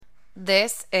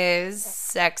This is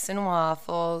Sex and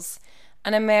Waffles,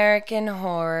 an American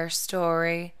horror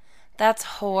story. That's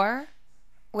whore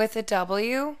with a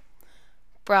W,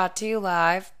 brought to you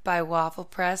live by Waffle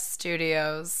Press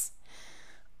Studios.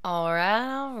 All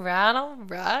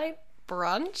right.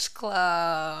 Brunch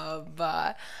Club.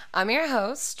 I'm your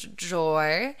host,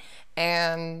 Joy,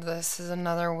 and this is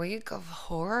another week of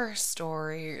horror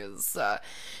stories.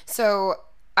 So,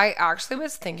 I actually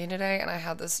was thinking today, and I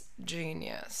had this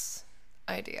genius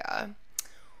idea.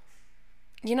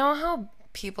 You know how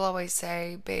people always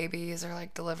say babies are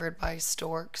like delivered by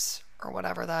storks or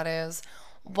whatever that is?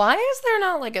 Why is there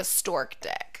not like a stork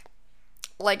dick?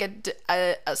 Like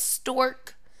a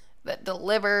stork that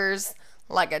delivers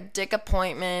like a dick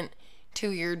appointment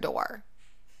to your door.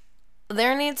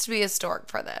 There needs to be a stork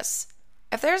for this.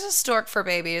 If there's a stork for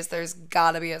babies, there's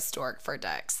gotta be a stork for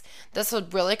dicks. This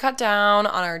would really cut down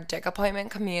on our dick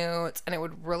appointment commutes, and it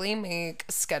would really make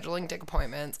scheduling dick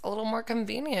appointments a little more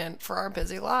convenient for our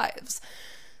busy lives.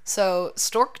 So,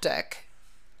 stork dick,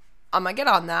 I'm gonna get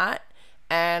on that,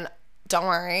 and don't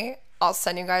worry, I'll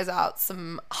send you guys out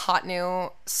some hot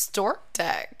new stork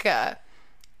dick.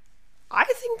 I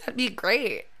think that'd be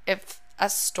great if a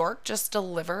stork just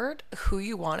delivered who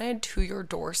you wanted to your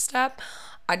doorstep.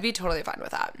 I'd be totally fine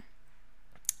with that.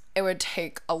 It would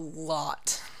take a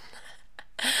lot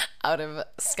out of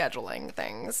scheduling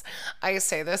things. I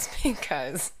say this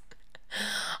because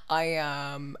I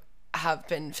have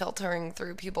been filtering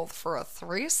through people for a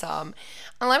threesome.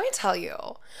 And let me tell you,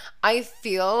 I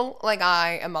feel like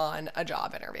I am on a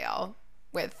job interview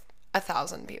with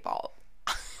 1,000 people.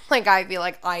 Like, I feel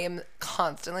like I am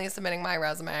constantly submitting my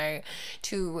resume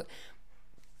to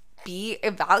be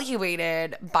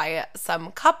evaluated by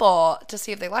some couple to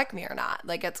see if they like me or not.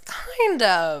 Like, it's kind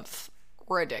of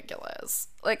ridiculous.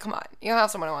 Like, come on, you have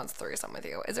someone who wants threesome with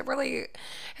you. Is it really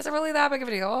that big of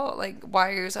a deal? Like, why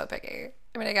are you so picky?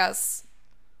 I mean, I guess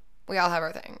we all have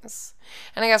our things.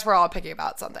 And I guess we're all picky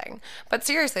about something. But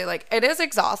seriously, like, it is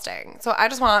exhausting. So I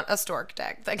just want a stork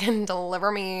dick that can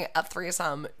deliver me a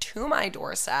threesome to my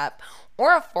doorstep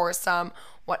or a foursome,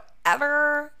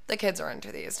 whatever the kids are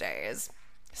into these days.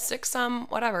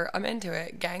 Sixsome, whatever. I'm into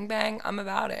it. Gangbang, I'm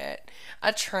about it.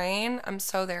 A train, I'm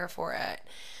so there for it.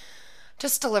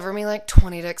 Just deliver me like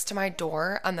 20 dicks to my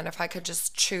door, and then if I could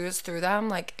just choose through them,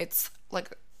 like it's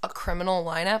like a criminal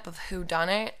lineup of who done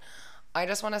it. I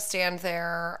just want to stand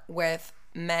there with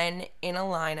men in a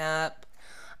lineup.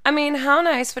 I mean, how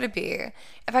nice would it be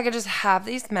if I could just have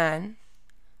these men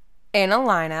in a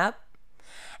lineup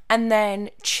and then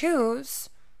choose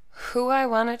who I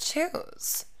want to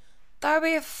choose? That would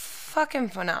be fucking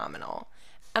phenomenal.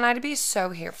 And I'd be so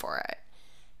here for it.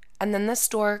 And then the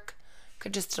stork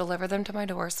could just deliver them to my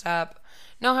doorstep.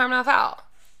 No harm, no foul.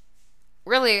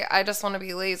 Really, I just want to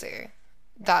be lazy.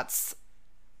 That's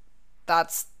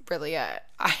really it.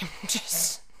 I'm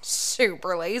just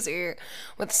super lazy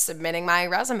with submitting my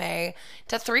resume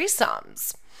to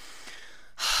threesomes.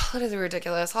 Literally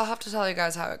ridiculous. I'll have to tell you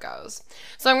guys how it goes.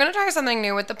 So I'm gonna try something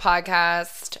new with the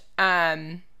podcast.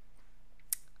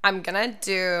 I'm gonna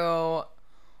do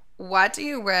what do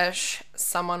you wish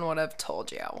someone would have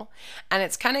told you? And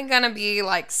it's kind of gonna be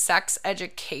like sex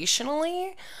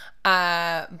educationally,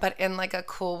 but in like a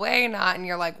cool way, not in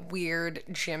your like weird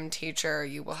gym teacher,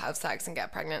 you will have sex and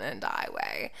get pregnant and die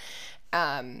way.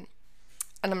 And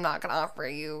I'm not gonna offer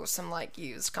you some like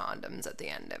used condoms at the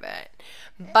end of it.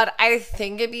 But I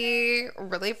think it'd be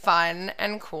really fun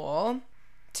and cool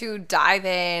to dive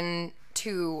in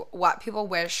to what people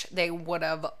wish they would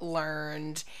have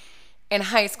learned in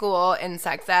high school, in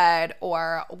sex ed,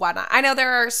 or whatnot. I know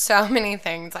there are so many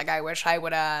things like I wish I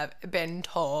would have been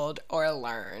told or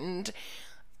learned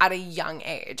at a young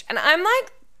age. And I'm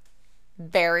like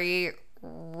very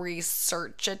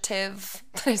researchative.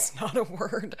 That is not a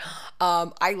word.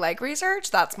 I like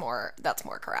research. That's more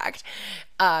correct.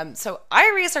 So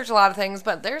I research a lot of things,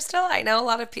 but I know a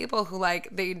lot of people who like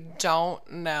they don't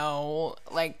know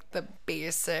like the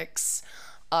basics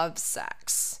of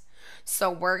sex.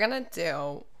 So we're gonna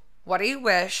do what do you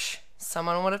wish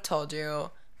someone would have told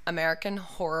you, American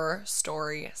Horror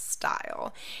Story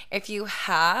style. If you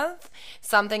have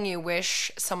something you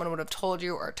wish someone would have told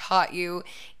you or taught you,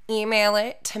 email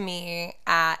it to me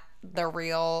at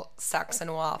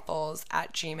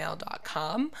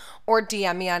therealsexandwaffles@gmail.com or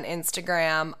DM me on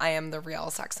Instagram. I am the real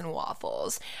sex and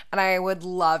waffles, and I would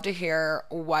love to hear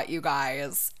what you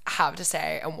guys have to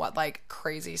say and what like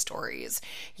crazy stories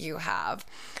you have.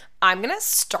 I'm gonna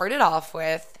start it off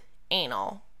with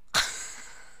anal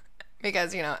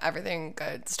because everything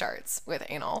good starts with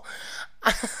anal.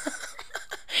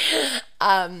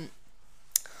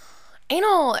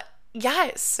 Anal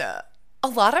Yes, a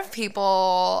lot of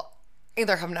people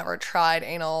either have never tried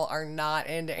anal, are not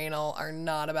into anal, are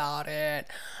not about it.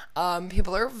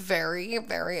 People are very,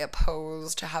 very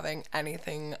opposed to having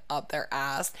anything up their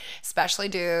ass, especially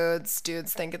dudes.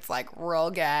 Dudes think it's like real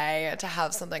gay to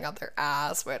have something up their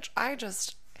ass, which I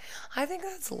think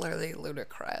that's literally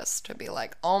ludicrous to be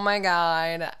like, oh my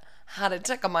god, had a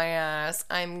tickle my ass,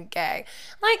 I'm gay.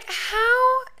 Like,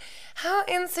 how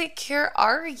insecure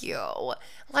are you?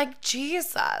 Like,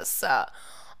 Jesus.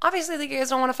 Obviously, the gays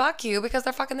don't want to fuck you because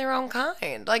they're fucking their own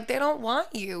kind. Like, they don't want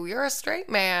you. You're a straight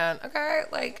man, okay?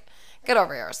 Like, get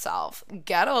over yourself.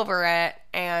 Get over it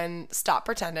and stop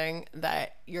pretending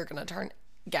that you're gonna turn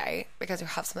gay because you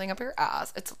have something up your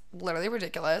ass. It's literally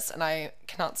ridiculous and I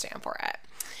cannot stand for it.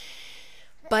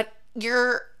 But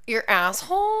your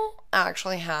asshole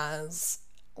actually has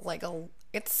like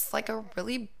it's like a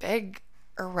really big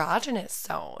erogenous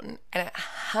zone and it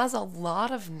has a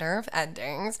lot of nerve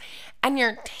endings, and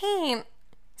your taint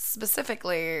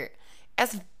specifically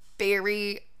is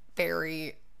very,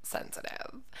 very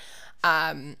sensitive.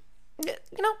 um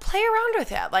Play around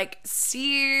with it, like,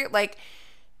 see, like,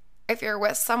 if you're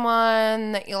with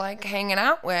someone that you like hanging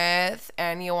out with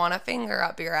and you want a finger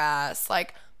up your ass,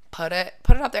 like, put it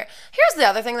up there. Here's the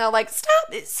other thing though, like,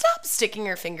 stop sticking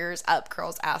your fingers up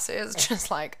girls' asses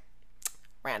just like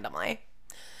randomly.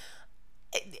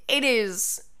 It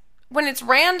is, when it's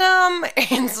random,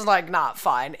 it's like not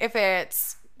fun. If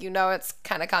it's, it's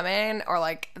kind of coming, or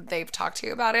like they've talked to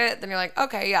you about it, then you're like,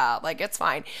 okay, yeah, like, it's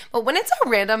fine. But when it's a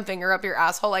random finger up your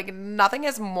asshole, like, nothing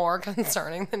is more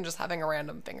concerning than just having a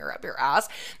random finger up your ass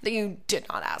that you did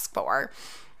not ask for.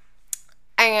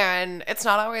 And it's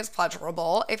not always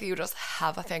pleasurable if you just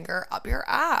have a finger up your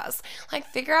ass. Like,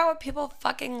 figure out what people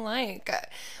fucking like.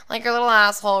 Like, your little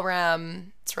asshole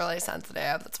rim, it's really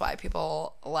sensitive. That's why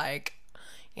people like,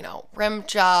 rim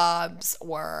jobs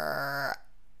or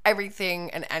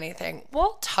everything and anything.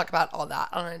 We'll talk about all that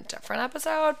on a different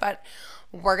episode, but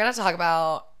we're going to talk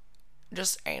about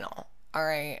just anal. All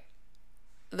right.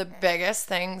 The biggest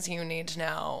things you need to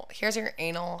know. Here's your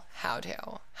anal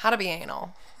how-to. How to be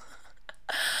anal.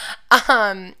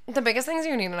 The biggest things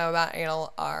you need to know about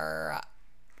anal are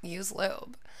use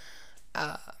lube,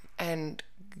 and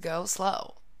go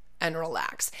slow and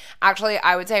relax. Actually,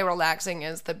 I would say relaxing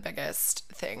is the biggest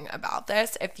thing about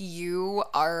this. If you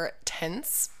are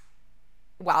tense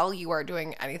while you are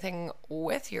doing anything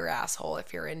with your asshole,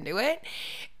 if you're into it,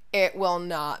 it will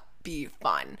not be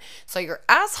fun. So your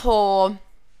asshole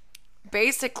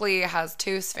basically has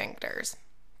two sphincters.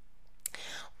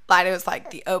 But it was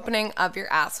like the opening of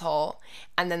your asshole,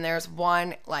 and then there's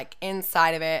one like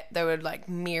inside of it that would like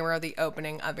mirror the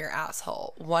opening of your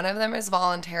asshole. One of them is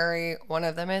voluntary, one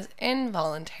of them is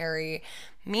involuntary,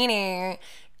 meaning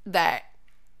that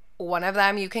one of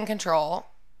them you can control.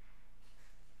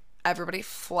 Everybody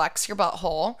flex your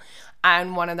butthole.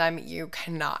 And one of them you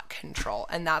cannot control,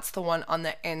 and that's the one on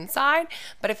the inside.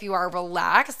 But if you are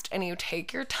relaxed and you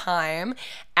take your time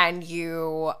and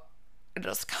you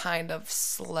just kind of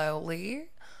slowly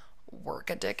work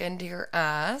a dick into your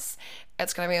ass,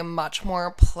 it's going to be much more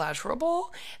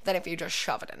pleasurable than if you just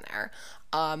shove it in there.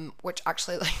 Which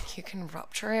actually, like, you can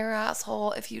rupture your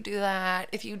asshole if you do that.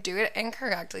 If you do it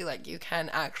incorrectly, like, you can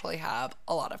actually have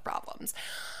a lot of problems.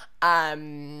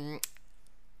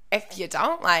 If you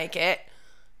don't like it,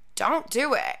 don't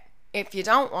do it. If you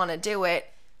don't want to do it,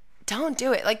 don't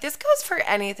do it. Like, this goes for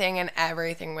anything and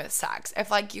everything with sex. If,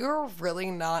 like, you're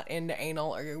really not into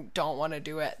anal or you don't want to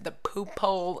do it, the poop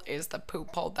hole is the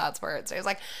poop hole. That's where it stays.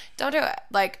 Like, don't do it.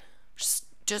 Like,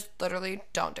 just literally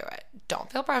don't do it. Don't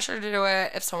feel pressure to do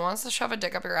it. If someone wants to shove a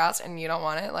dick up your ass and you don't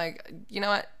want it, like, you know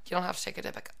what? You don't have to take a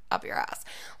dick up your ass.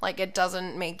 Like, it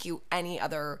doesn't make you any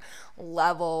other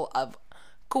level of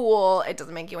cool. It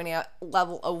doesn't make you any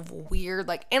level of weird.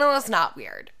 Like, anal is not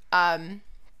weird.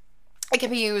 It can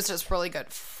be used as really good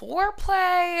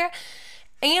foreplay.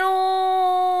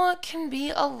 Anal can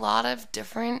be a lot of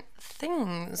different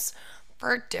things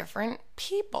for different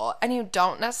people. And you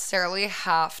don't necessarily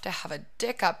have to have a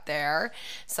dick up there.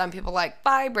 Some people like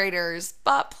vibrators,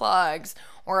 butt plugs,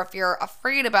 or if you're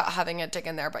afraid about having a dick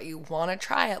in there but you want to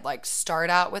try it, like, start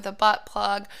out with a butt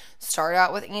plug, start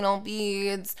out with anal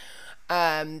beads.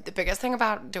 The biggest thing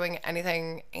about doing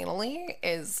anything anally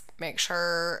is make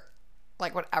sure,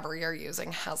 like, whatever you're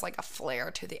using has like a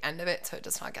flare to the end of it so it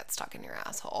does not get stuck in your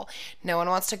asshole. No one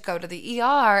wants to go to the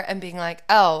ER and being like,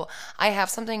 oh, I have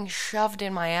something shoved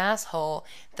in my asshole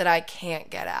that I can't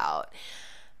get out.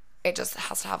 It just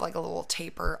has to have like a little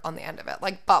taper on the end of it.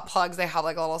 Like butt plugs, they have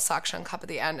like a little suction cup at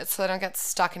the end. It's so they don't get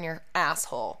stuck in your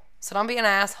asshole. So don't be an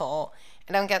asshole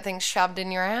and don't get things shoved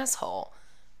in your asshole.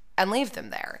 and leave them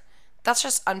there. That's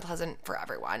just unpleasant for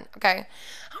everyone, okay?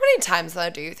 How many times, though,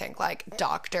 do you think, like,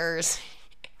 doctors,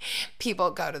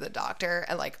 people go to the doctor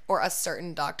and, like, or a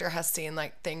certain doctor has seen,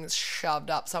 like, things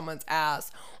shoved up someone's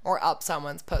ass or up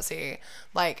someone's pussy?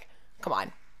 Like, come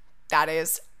on. That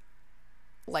is,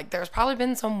 like, there's probably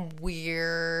been some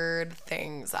weird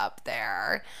things up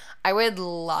there. I would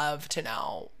love to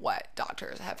know what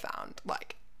doctors have found,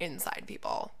 like, inside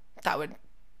people.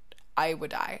 I would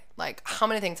die. Like, how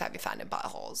many things have you found in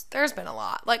buttholes? There's been a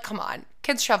lot. Like, come on.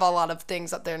 Kids shove a lot of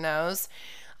things up their nose.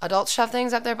 Adults shove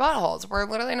things up their buttholes. We're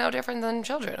literally no different than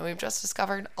children. We've just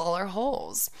discovered all our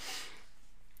holes.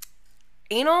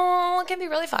 Anal can be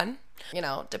really fun, you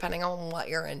know, depending on what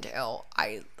you're into.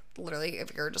 I literally,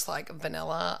 if you're just like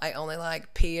vanilla, I only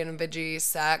like pee and veggie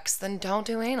sex, then don't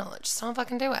do anal. Just don't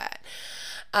fucking do it.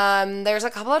 There's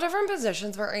a couple of different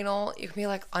positions for anal. You can be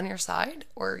like on your side,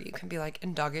 or you can be like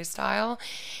in doggy style,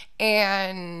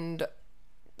 and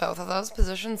both of those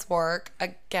positions work.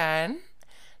 Again,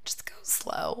 just go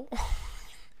slow.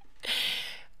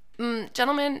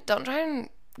 Gentlemen, don't try and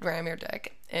ram your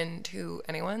dick into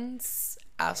anyone's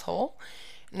asshole.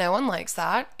 No one likes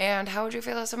that. And how would you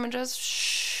feel if someone just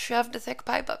shoved a thick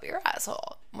pipe up your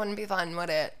asshole? Wouldn't be fun, would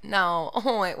it? No.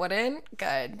 Oh, it wouldn't?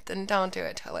 Good. Then don't do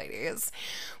it to ladies.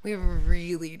 We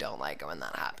really don't like it when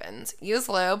that happens. Use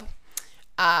lube.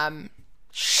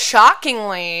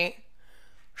 Shockingly,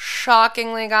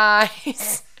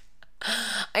 guys,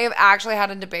 I have actually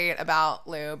had a debate about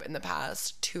lube in the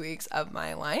past 2 weeks of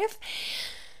my life.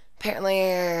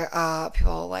 Apparently,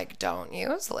 people, like, don't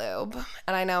use lube.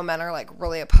 And I know men are, like,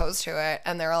 really opposed to it.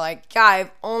 And they're like, yeah, I've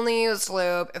only used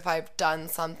lube if I've done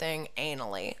something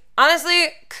anally. Honestly,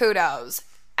 kudos.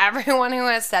 Everyone who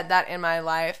has said that in my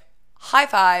life, high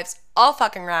fives, all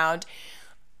fucking round.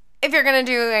 If you're gonna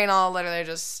do anal, literally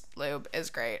just lube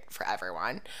is great for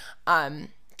everyone.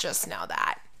 Just know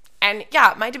that. And,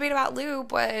 yeah, my debate about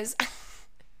lube was,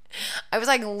 I was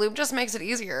like, lube just makes it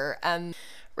easier. And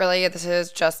really, this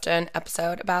is just an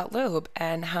episode about lube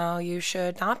and how you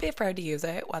should not be afraid to use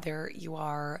it, whether you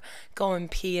are going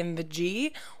pee in the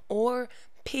G or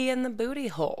pee in the booty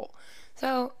hole.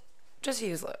 So just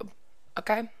use lube,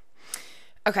 okay?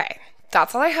 Okay,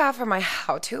 that's all I have for my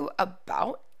how-to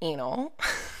about anal.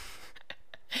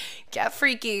 Get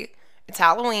freaky. It's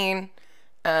Halloween.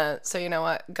 So you know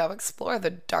what? Go explore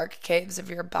the dark caves of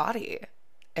your body.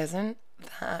 Isn't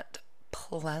that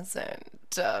pleasant?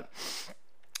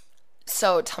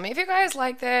 So tell me if you guys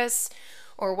like this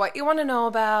or what you want to know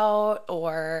about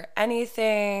or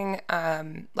anything.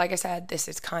 Like I said, this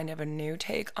is kind of a new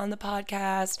take on the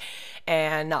podcast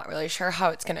and not really sure how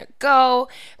it's going to go.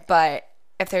 But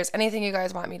if there's anything you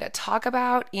guys want me to talk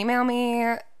about, email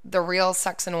me,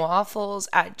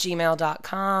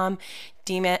 therealsexandwaffles@gmail.com.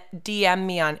 DM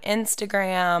me on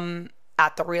Instagram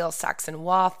at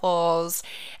 @therealsexandwaffles,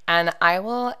 and I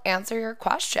will answer your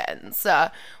questions,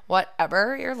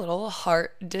 whatever your little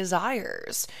heart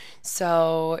desires.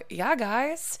 So yeah,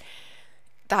 guys,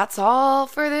 that's all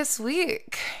for this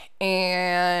week.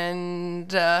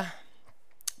 And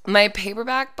my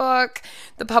paperback book,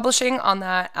 the publishing on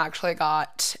that actually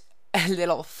got a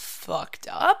little fucked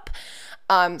up.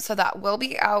 So that will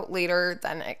be out later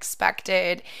than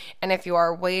expected. And if you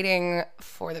are waiting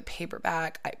for the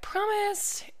paperback, I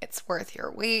promise it's worth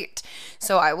your wait.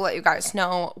 So I will let you guys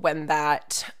know when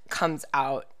that comes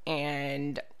out.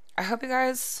 And I hope you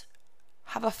guys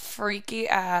have a freaky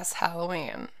ass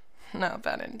Halloween. No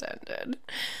pun intended.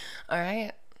 All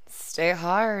right. Stay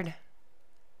hard.